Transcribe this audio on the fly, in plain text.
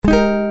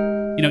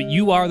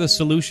You are the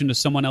solution to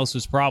someone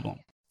else's problem.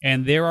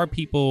 And there are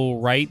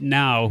people right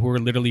now who are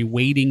literally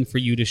waiting for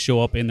you to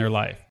show up in their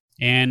life.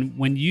 And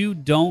when you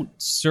don't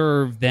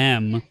serve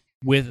them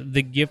with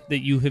the gift that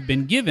you have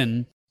been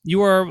given,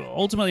 you are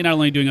ultimately not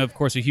only doing, of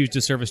course, a huge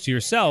disservice to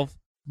yourself,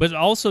 but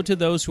also to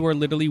those who are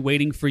literally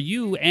waiting for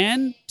you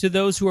and to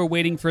those who are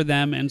waiting for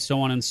them, and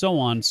so on and so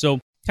on. So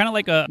kind of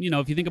like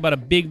if you think about a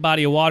big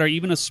body of water,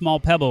 even a small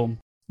pebble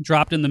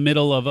dropped in the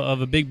middle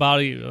of a big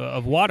body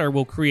of water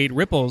will create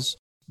ripples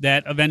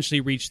that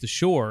eventually reach the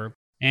shore.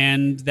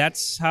 And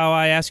that's how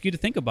I ask you to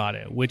think about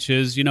it, which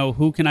is,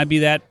 who can I be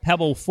that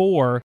pebble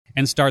for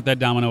and start that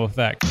domino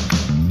effect?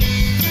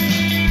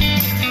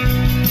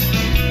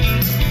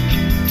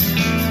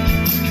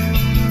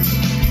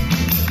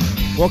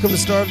 Welcome to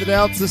Starve the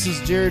Doubts. This is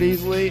Jared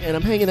Easley, and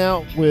I'm hanging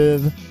out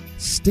with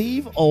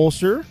Steve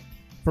Olsher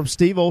from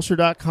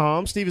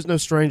SteveOlsher.com. Steve is no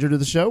stranger to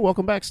the show.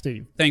 Welcome back,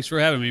 Steve. Thanks for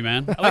having me,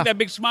 man. I like that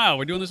big smile.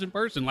 We're doing this in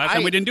person. Last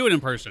time we didn't do it in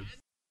person.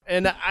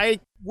 And I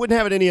wouldn't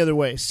have it any other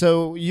way.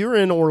 So you're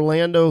in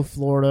Orlando,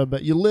 Florida,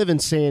 but you live in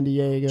San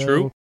Diego.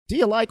 True. Do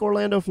you like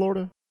Orlando,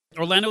 Florida?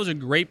 Orlando is a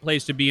great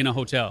place to be in a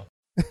hotel.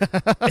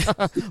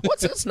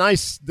 It's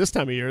nice this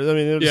time of year. I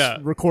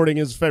mean, recording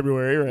is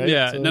February, right?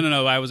 Yeah. So.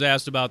 No. I was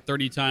asked about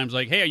 30 times,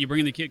 like, hey, are you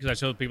bringing the kids? Because I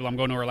told people I'm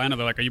going to Orlando.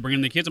 They're like, are you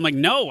bringing the kids? I'm like,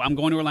 no, I'm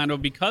going to Orlando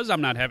because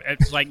I'm not having.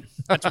 It's like,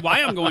 that's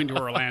why I'm going to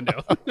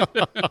Orlando.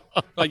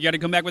 Like, you got to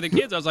come back with the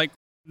kids. I was like,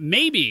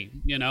 maybe,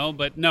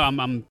 but no,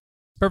 I'm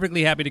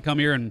perfectly happy to come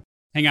here and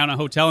hang out in a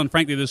hotel. And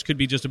frankly, this could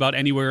be just about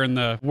anywhere in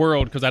the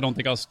world because I don't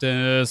think I'll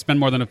spend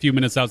more than a few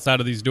minutes outside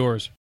of these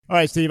doors. All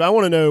right, Steve, I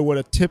want to know what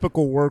a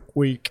typical work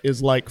week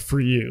is like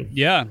for you.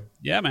 Yeah,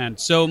 man.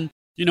 So,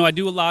 I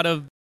do a lot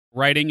of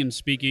writing and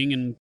speaking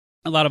and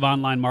a lot of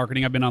online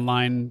marketing. I've been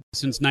online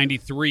since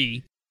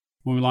 93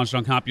 when we launched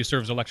on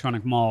CompuServe's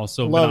Electronic Mall.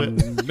 So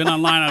been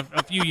online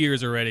a few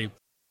years already.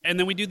 And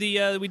then we do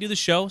the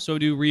show. So we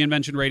do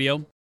Reinvention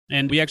Radio.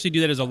 And we actually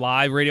do that as a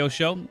live radio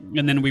show.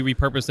 And then we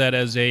repurpose that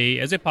as a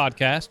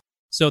podcast.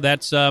 So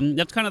that's kind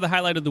of the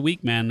highlight of the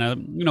week, man.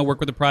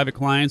 Work with the private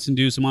clients and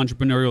do some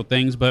entrepreneurial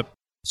things, but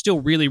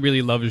still really,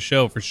 really love the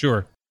show for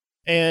sure.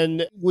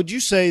 And would you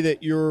say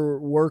that your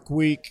work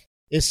week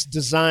is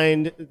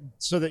designed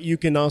so that you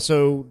can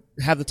also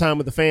have the time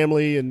with the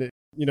family and,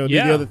 do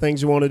the other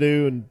things you want to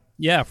do? And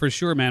yeah, for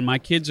sure, man. My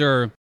kids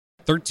are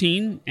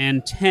 13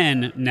 and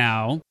 10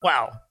 now.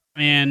 Wow.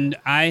 And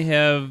I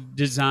have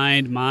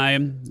designed my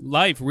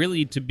life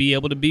really to be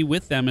able to be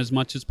with them as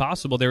much as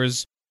possible.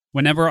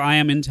 Whenever I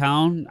am in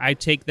town, I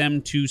take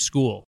them to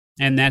school.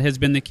 And that has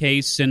been the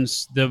case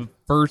since the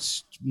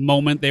first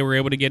moment they were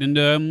able to get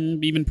into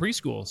even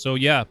preschool. So,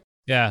 yeah,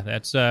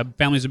 that's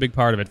family's a big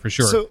part of it for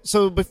sure.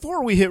 So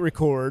before we hit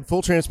record,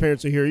 full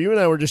transparency here, you and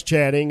I were just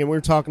chatting, and we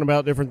were talking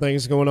about different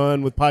things going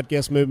on with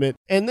Podcast Movement.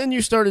 And then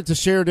you started to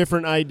share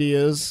different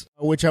ideas,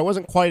 which I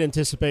wasn't quite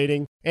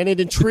anticipating, and it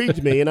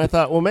intrigued me. And I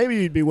thought, well, maybe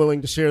you'd be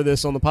willing to share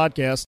this on the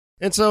podcast.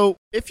 And so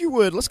if you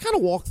would, let's kind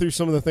of walk through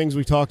some of the things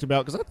we talked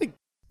about, because I think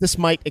this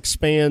might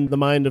expand the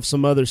mind of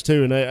some others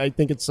too, and I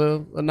think it's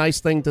a nice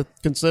thing to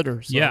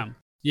consider. So.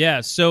 Yeah.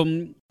 So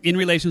in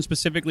relation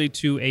specifically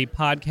to a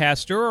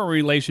podcaster or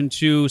in relation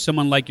to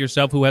someone like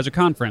yourself who has a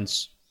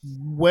conference?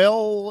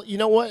 Well, you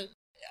know what?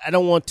 I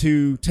don't want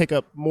to take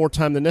up more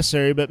time than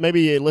necessary, but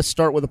maybe let's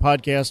start with a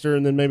podcaster,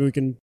 and then maybe we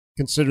can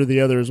consider the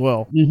other as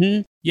well.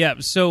 Mm-hmm. Yeah.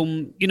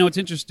 So, it's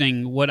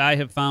interesting. What I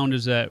have found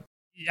is that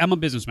I'm a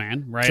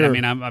businessman, right? Sure. I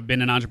mean, I've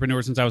been an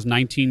entrepreneur since I was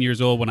 19 years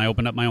old when I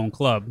opened up my own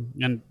club.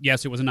 And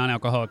yes, it was a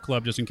non-alcoholic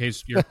club, just in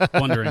case you're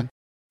wondering.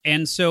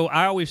 And so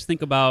I always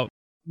think about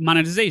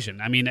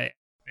monetization. I mean,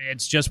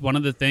 it's just one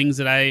of the things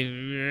that I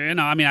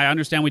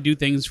understand we do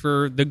things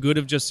for the good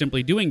of just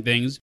simply doing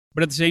things.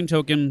 But at the same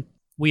token,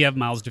 we have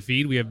mouths to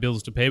feed. We have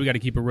bills to pay. We got to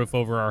keep a roof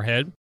over our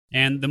head.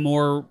 And the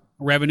more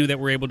revenue that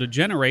we're able to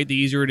generate, the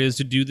easier it is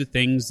to do the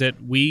things that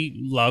we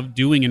love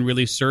doing and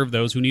really serve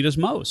those who need us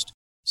most.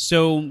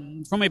 So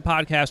from a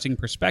podcasting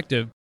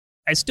perspective,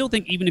 I still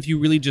think even if you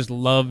really just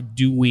love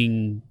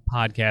doing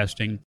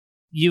podcasting,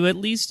 you at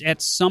least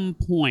at some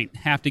point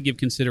have to give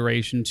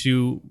consideration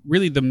to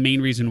really the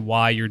main reason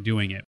why you're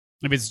doing it.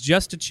 If it's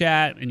just a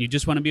chat and you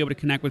just want to be able to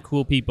connect with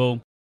cool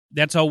people,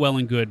 that's all well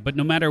and good. But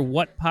no matter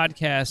what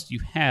podcast you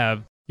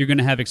have, you're going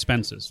to have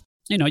expenses.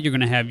 You're going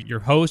to have your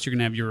host, you're going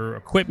to have your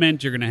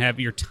equipment, you're going to have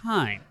your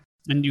time.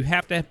 And you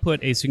have to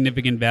put a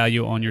significant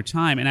value on your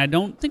time. And I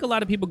don't think a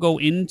lot of people go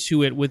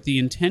into it with the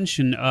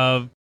intention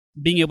of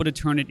being able to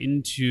turn it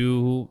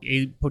into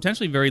a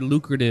potentially very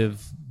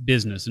lucrative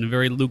business and a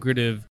very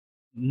lucrative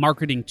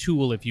marketing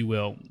tool, if you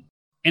will.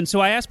 And so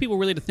I ask people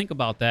really to think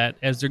about that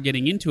as they're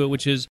getting into it,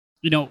 which is,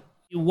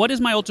 what is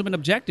my ultimate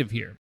objective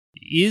here?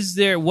 It's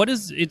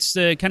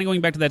kind of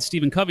going back to that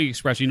Stephen Covey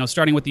expression,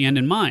 starting with the end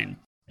in mind.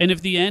 And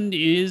if the end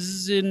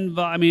is,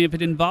 if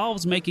it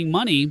involves making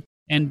money,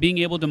 and being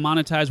able to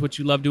monetize what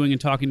you love doing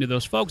and talking to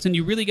those folks, and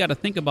you really got to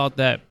think about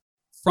that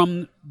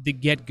from the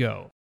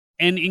get-go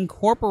and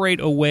incorporate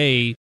a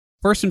way,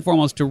 first and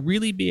foremost, to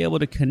really be able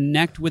to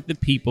connect with the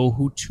people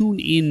who tune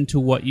in to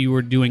what you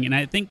are doing. And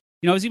I think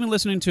I was even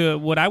listening to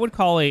what I would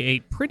call a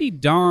pretty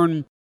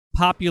darn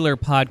popular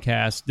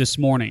podcast this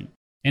morning.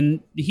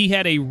 And he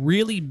had a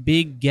really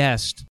big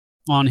guest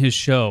on his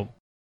show.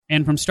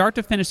 And from start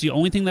to finish, the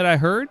only thing that I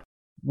heard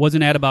was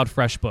an ad about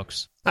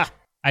FreshBooks.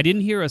 I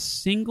didn't hear a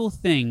single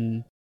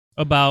thing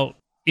about,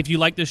 if you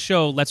like this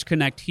show, let's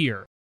connect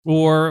here.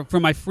 Or for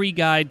my free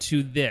guide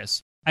to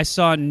this. I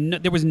saw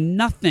there was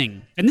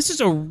nothing. And this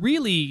is a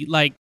really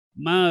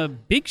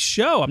big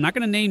show. I'm not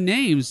going to name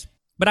names,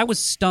 but I was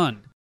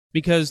stunned.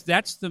 Because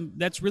that's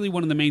really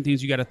one of the main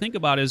things you got to think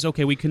about is,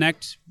 okay, we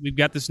connect. We've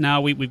got this now.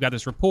 We've got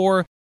this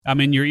rapport. I'm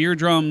in your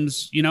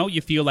eardrums.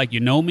 You feel like you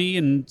know me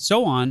and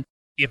so on.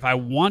 If I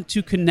want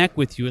to connect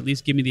with you, at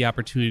least give me the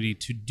opportunity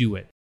to do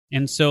it.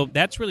 And so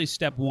that's really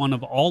step one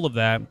of all of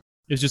that,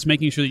 is just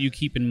making sure that you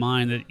keep in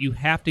mind that you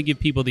have to give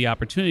people the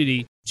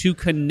opportunity to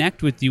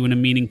connect with you in a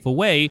meaningful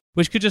way,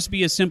 which could just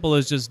be as simple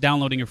as just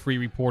downloading a free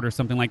report or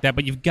something like that.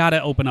 But you've got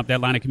to open up that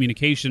line of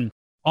communication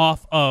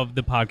off of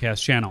the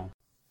podcast channel.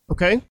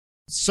 Okay.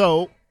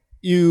 So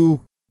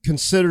you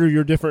consider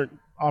your different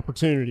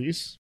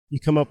opportunities. You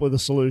come up with a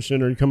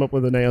solution or you come up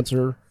with an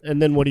answer,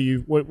 and then what do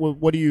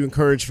you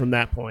encourage from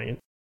that point?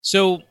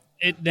 So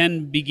it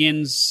then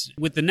begins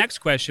with the next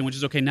question, which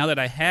is, okay, now that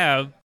I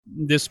have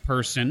this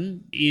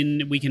person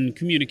we can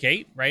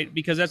communicate, right?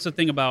 Because that's the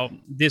thing about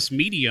this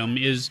medium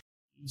is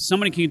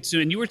somebody can,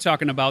 and you were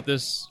talking about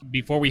this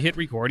before we hit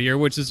record here,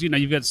 which is,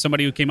 you've got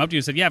somebody who came up to you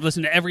and said, yeah, I've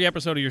listened to every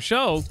episode of your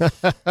show.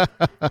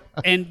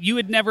 And you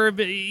had never,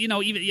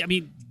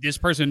 this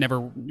person had never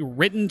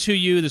written to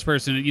you. This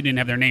person, you didn't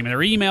have their name and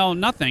their email,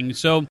 nothing.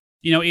 So,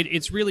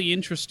 it's really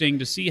interesting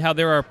to see how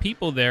there are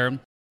people there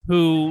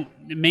who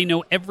may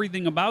know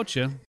everything about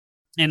you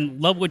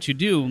and love what you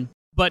do,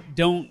 but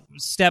don't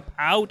step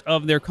out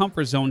of their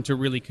comfort zone to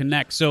really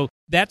connect. So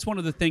that's one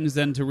of the things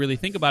then to really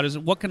think about is,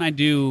 what can I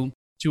do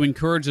to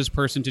encourage this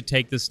person to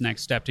take this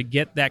next step, to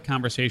get that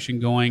conversation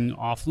going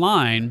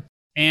offline.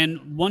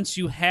 And once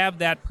you have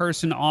that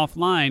person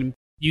offline,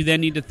 you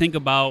then need to think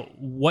about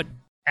what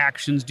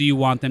actions do you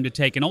want them to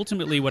take. And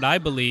ultimately, what I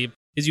believe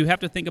is you have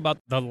to think about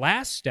the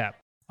last step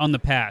on the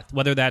path,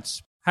 whether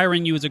that's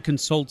hiring you as a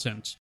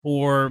consultant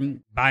or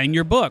buying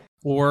your book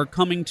or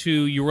coming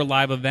to your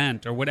live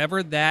event or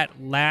whatever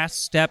that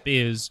last step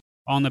is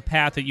on the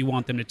path that you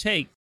want them to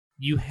take.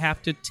 You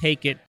have to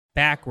take it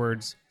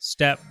backwards,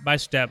 step by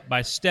step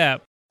by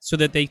step, so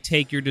that they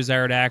take your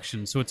desired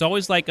action. So it's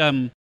always like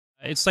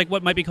it's like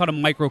what might be called a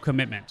micro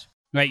commitment,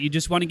 right? You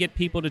just want to get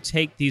people to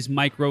take these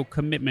micro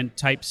commitment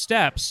type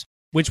steps,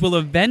 which will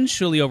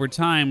eventually over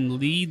time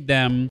lead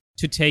them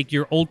to take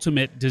your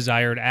ultimate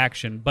desired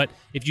action. But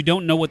if you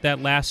don't know what that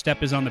last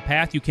step is on the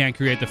path, you can't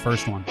create the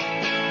first one.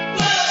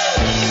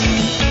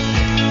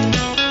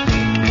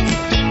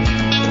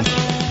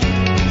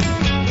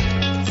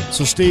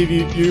 So, Steve,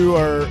 you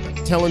are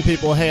telling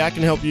people, hey, I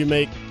can help you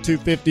make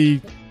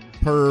 $250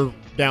 per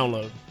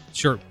download.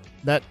 Sure.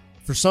 That,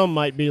 for some,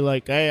 might be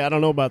like, hey, I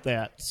don't know about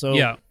that. So,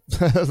 yeah.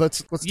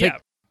 let's take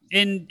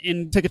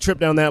a trip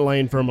down that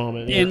lane for a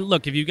moment. And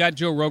look, if you've got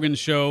Joe Rogan's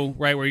show,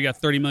 right, where you got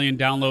 30 million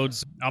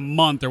downloads a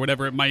month or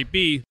whatever it might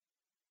be,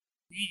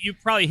 you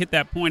probably hit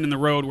that point in the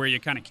road where you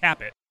kind of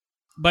cap it.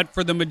 But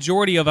for the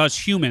majority of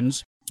us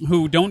humans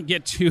who don't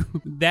get to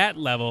that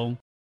level,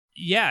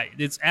 yeah,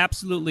 it's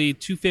absolutely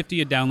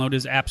 $250 a download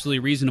is absolutely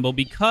reasonable,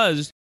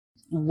 because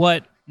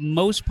what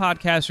most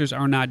podcasters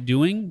are not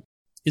doing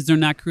is they're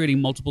not creating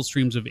multiple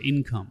streams of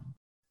income.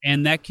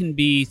 And that can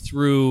be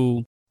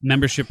through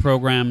membership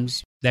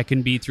programs, that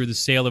can be through the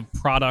sale of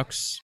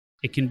products,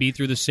 it can be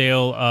through the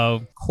sale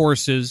of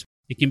courses,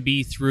 it can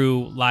be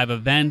through live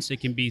events, it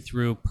can be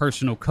through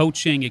personal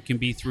coaching, it can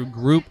be through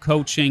group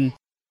coaching.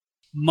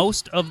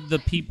 Most of the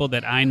people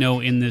that I know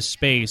in this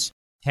space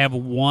have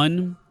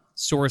one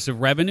source of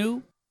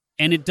revenue,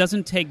 and it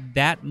doesn't take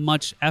that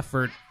much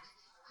effort.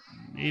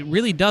 It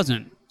really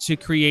doesn't, to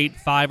create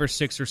 5 or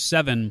 6 or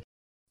 7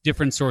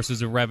 different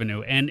sources of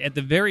revenue. And at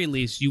the very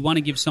least, you want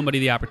to give somebody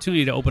the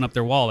opportunity to open up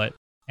their wallet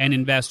and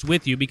invest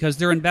with you, because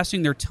they're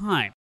investing their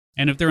time.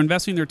 And if they're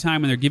investing their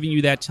time and they're giving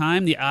you that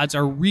time, the odds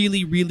are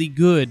really, really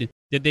good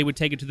that they would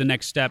take it to the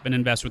next step and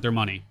invest with their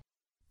money.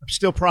 I'm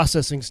still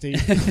processing,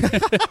 Steve.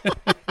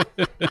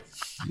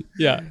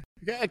 Yeah.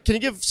 Can you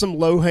give some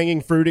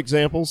low-hanging fruit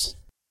examples?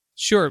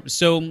 Sure.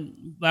 So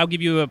I'll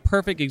give you a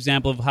perfect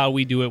example of how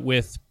we do it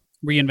with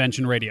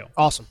Reinvention Radio.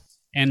 Awesome.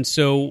 And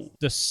so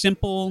the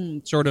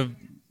simple sort of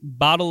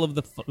bottle.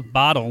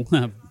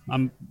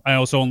 I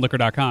also own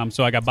liquor.com,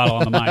 so I got bottle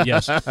on the mind,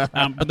 yes.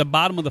 But the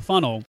bottom of the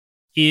funnel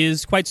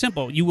is quite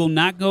simple. You will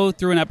not go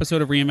through an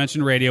episode of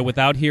Reinvention Radio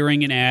without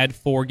hearing an ad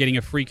for getting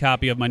a free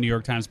copy of my New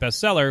York Times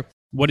bestseller,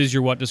 What is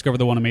Your What? Discover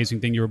the One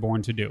Amazing Thing You Were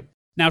Born to Do.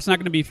 Now, it's not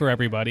going to be for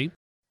everybody,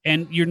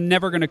 and you're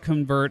never going to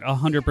convert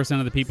 100%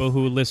 of the people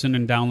who listen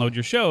and download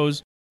your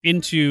shows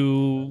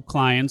into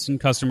clients and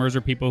customers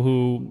or people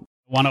who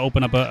want to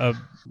open up a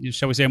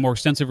shall we say, a more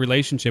extensive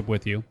relationship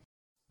with you.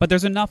 But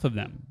there's enough of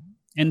them.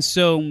 And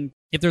so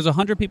if there's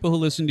 100 people who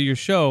listen to your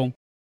show,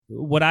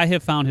 what I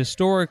have found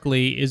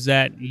historically is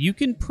that you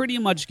can pretty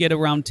much get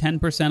around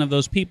 10% of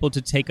those people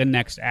to take a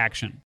next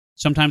action.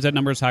 Sometimes that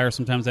number is higher,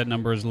 sometimes that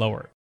number is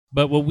lower.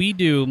 But what we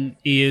do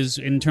is,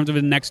 in terms of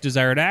the next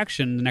desired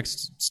action, the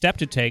next step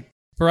to take,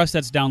 for us,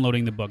 that's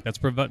downloading the book. That's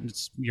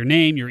it's your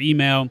name, your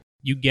email.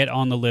 You get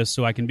on the list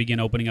so I can begin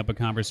opening up a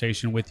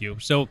conversation with you.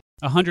 So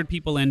 100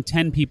 people and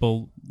 10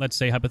 people, let's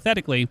say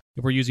hypothetically,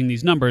 if we're using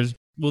these numbers,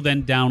 will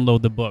then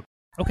download the book.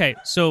 Okay,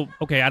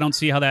 I don't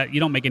see how that,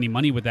 you don't make any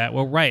money with that.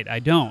 Well, right, I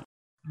don't.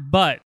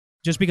 But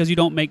just because you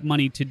don't make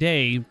money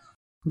today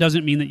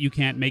doesn't mean that you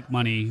can't make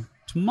money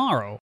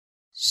tomorrow.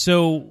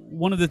 So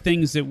one of the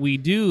things that we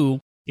do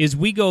is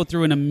we go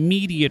through an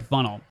immediate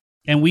funnel.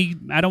 And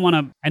I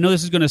know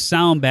this is going to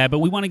sound bad, but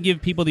we want to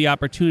give people the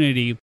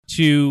opportunity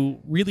to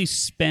really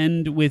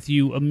spend with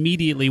you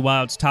immediately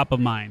while it's top of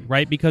mind,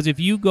 right? Because if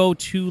you go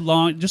too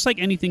long, just like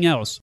anything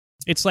else,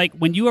 it's like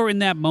when you are in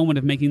that moment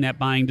of making that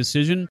buying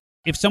decision,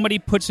 if somebody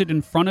puts it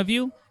in front of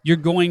you, you're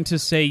going to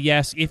say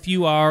yes if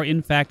you are,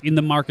 in fact, in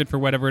the market for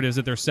whatever it is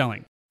that they're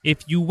selling.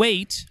 If you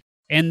wait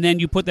and then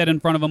you put that in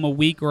front of them a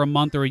week or a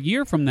month or a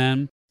year from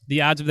then,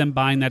 the odds of them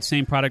buying that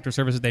same product or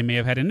service that they may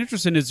have had an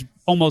interest in is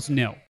almost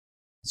nil.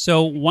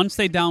 So once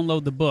they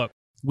download the book,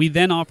 we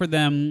then offer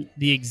them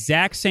the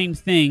exact same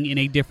thing in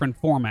a different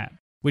format,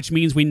 which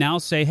means we now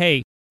say,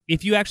 hey,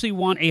 if you actually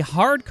want a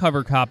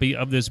hardcover copy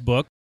of this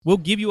book, we'll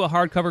give you a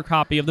hardcover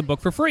copy of the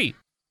book for free.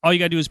 All you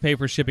got to do is pay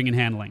for shipping and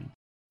handling.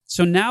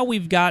 So now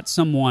we've got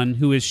someone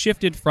who has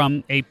shifted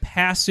from a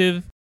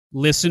passive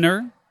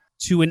listener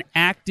to an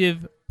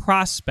active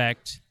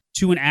prospect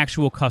to an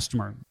actual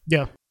customer.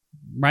 Yeah.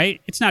 Right?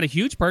 It's not a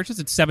huge purchase.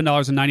 It's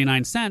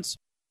 $7.99.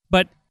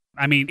 But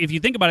I mean, if you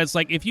think about it, it's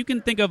like if you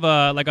can think of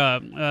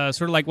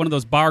sort of like one of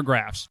those bar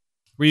graphs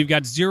where you've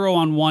got 0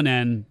 on one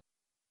end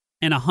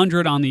and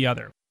 100 on the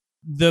other.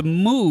 The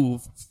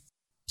move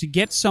to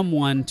get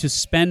someone to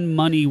spend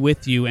money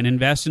with you and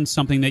invest in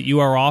something that you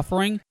are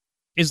offering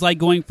is like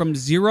going from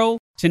 0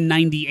 to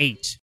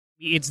 98.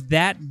 It's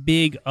that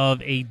big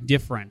of a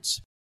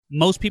difference.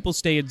 Most people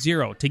stay at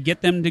 0. To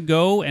get them to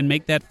go and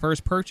make that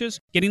first purchase,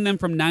 getting them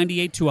from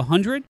 98 to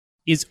 100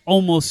 is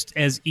almost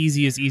as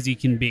easy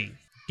can be.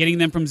 Getting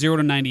them from 0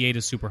 to 98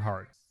 is super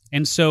hard.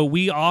 And so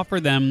we offer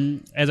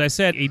them, as I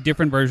said, a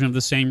different version of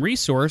the same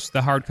resource,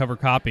 the hardcover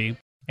copy.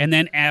 And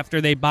then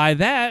after they buy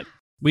that,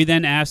 we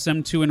then ask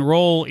them to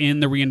enroll in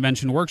the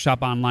Reinvention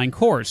Workshop online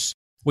course,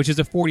 which is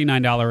a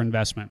 $49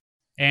 investment.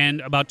 And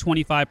about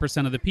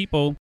 25% of the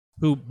people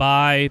who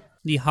buy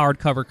the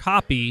hardcover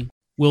copy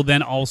will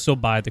then also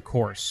buy the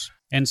course.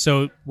 And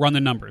so run the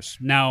numbers.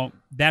 Now,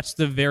 that's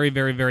the very,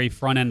 very, very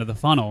front end of the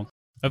funnel.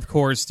 Of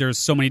course, there's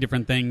so many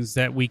different things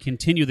that we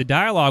continue the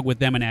dialogue with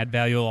them and add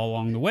value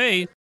along the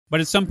way. But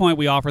at some point,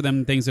 we offer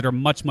them things that are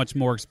much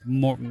more,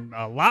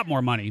 a lot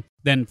more money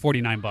than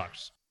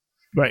 $49.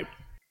 Right.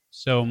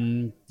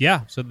 So,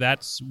 so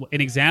that's an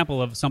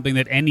example of something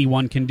that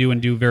anyone can do and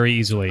do very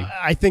easily.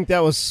 I think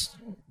that was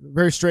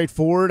very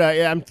straightforward.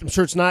 I'm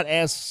sure it's not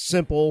as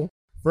simple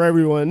for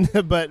everyone,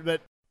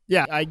 but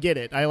yeah, I get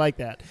it. I like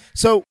that.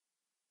 So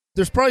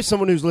there's probably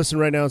someone who's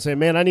listening right now and saying,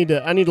 man, I need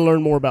to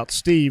learn more about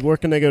Steve. Where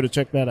can they go to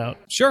check that out?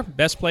 Sure.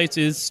 Best place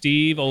is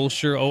Steve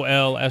Olsher,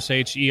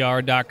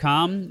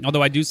 OLSHER.com.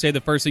 Although I do say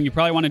the first thing you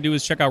probably want to do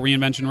is check out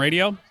Reinvention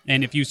Radio.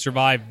 And if you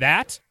survive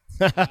that,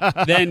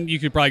 then you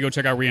could probably go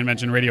check out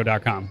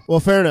reinventionradio.com. Well,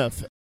 fair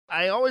enough.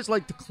 I always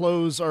like to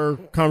close our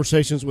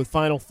conversations with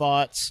final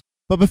thoughts.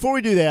 But before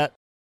we do that,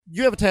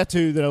 you have a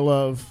tattoo that I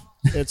love.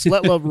 It's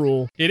Let Love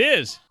Rule. It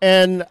is.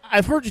 And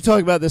I've heard you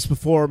talk about this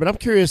before, but I'm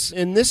curious,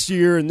 in this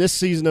year, in this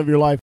season of your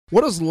life,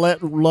 what does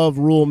Let Love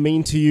Rule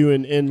mean to you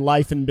in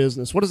life and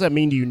business? What does that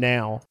mean to you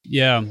now?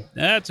 Yeah,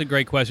 that's a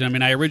great question. I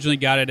mean, I originally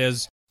got it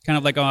as kind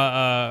of like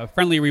a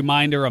friendly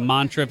reminder, a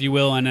mantra, if you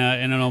will, and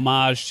an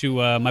homage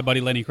to my buddy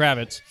Lenny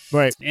Kravitz.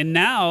 Right. And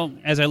now,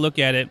 as I look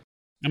at it,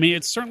 I mean,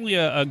 it's certainly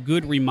a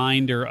good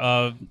reminder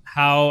of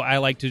how I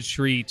like to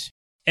treat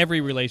every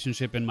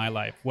relationship in my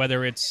life,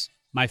 whether it's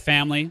my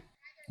family,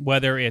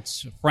 whether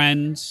it's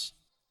friends,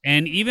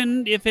 and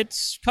even if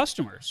it's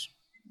customers,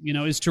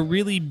 is to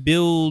really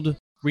build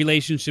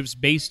relationships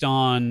based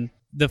on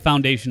the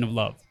foundation of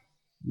love.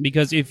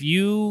 Because if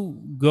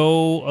you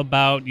go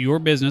about your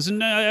business,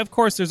 and of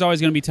course there's always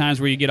going to be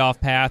times where you get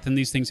off path and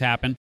these things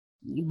happen,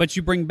 but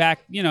you bring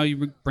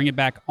it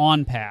back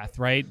on path,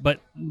 right? But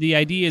the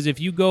idea is if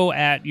you go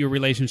at your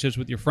relationships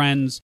with your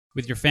friends,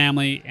 with your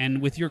family,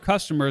 and with your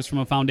customers from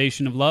a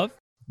foundation of love,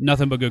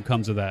 nothing but good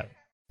comes of that.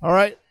 All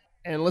right.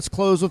 And let's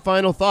close with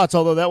final thoughts,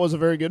 although that was a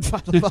very good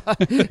final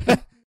thought.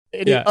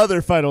 Any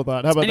other final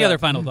thought? How about Any other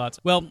final thoughts?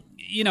 Well,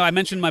 I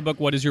mentioned my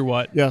book, What is Your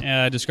What?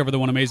 Yeah. Discover the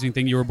One Amazing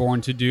Thing You Were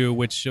Born to Do,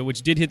 which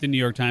did hit the New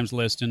York Times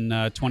list in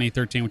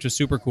 2013, which is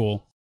super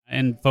cool.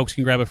 And folks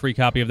can grab a free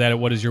copy of that at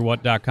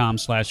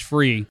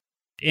whatisyourwhat.com/free.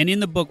 And in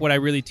the book, what I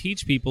really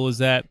teach people is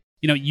that,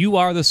 you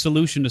are the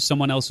solution to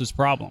someone else's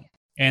problem.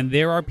 And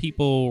there are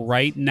people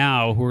right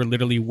now who are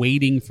literally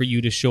waiting for you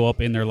to show up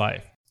in their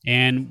life.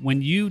 And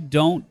when you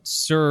don't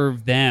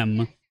serve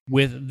them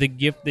with the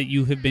gift that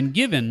you have been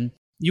given,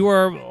 you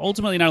are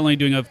ultimately not only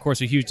doing, of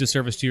course, a huge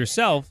disservice to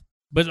yourself,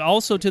 but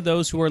also to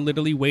those who are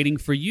literally waiting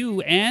for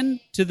you and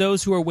to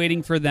those who are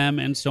waiting for them,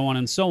 and so on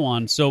and so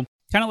on. So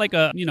kind of like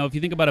if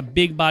you think about a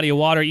big body of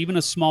water, even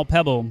a small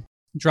pebble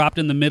dropped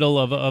in the middle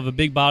of a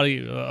big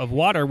body of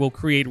water will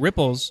create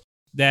ripples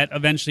that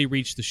eventually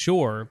reach the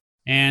shore.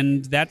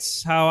 And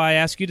that's how I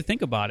ask you to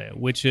think about it,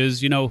 which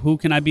is, who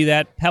can I be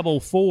that pebble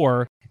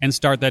for and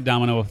start that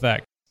domino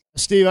effect?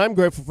 Steve, I'm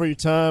grateful for your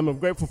time. I'm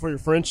grateful for your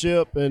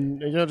friendship.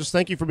 And just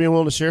thank you for being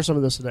willing to share some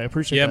of this today. I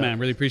appreciate that. Yeah, man.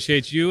 Really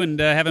appreciate you and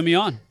having me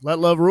on. Let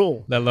love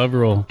rule. Let love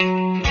rule.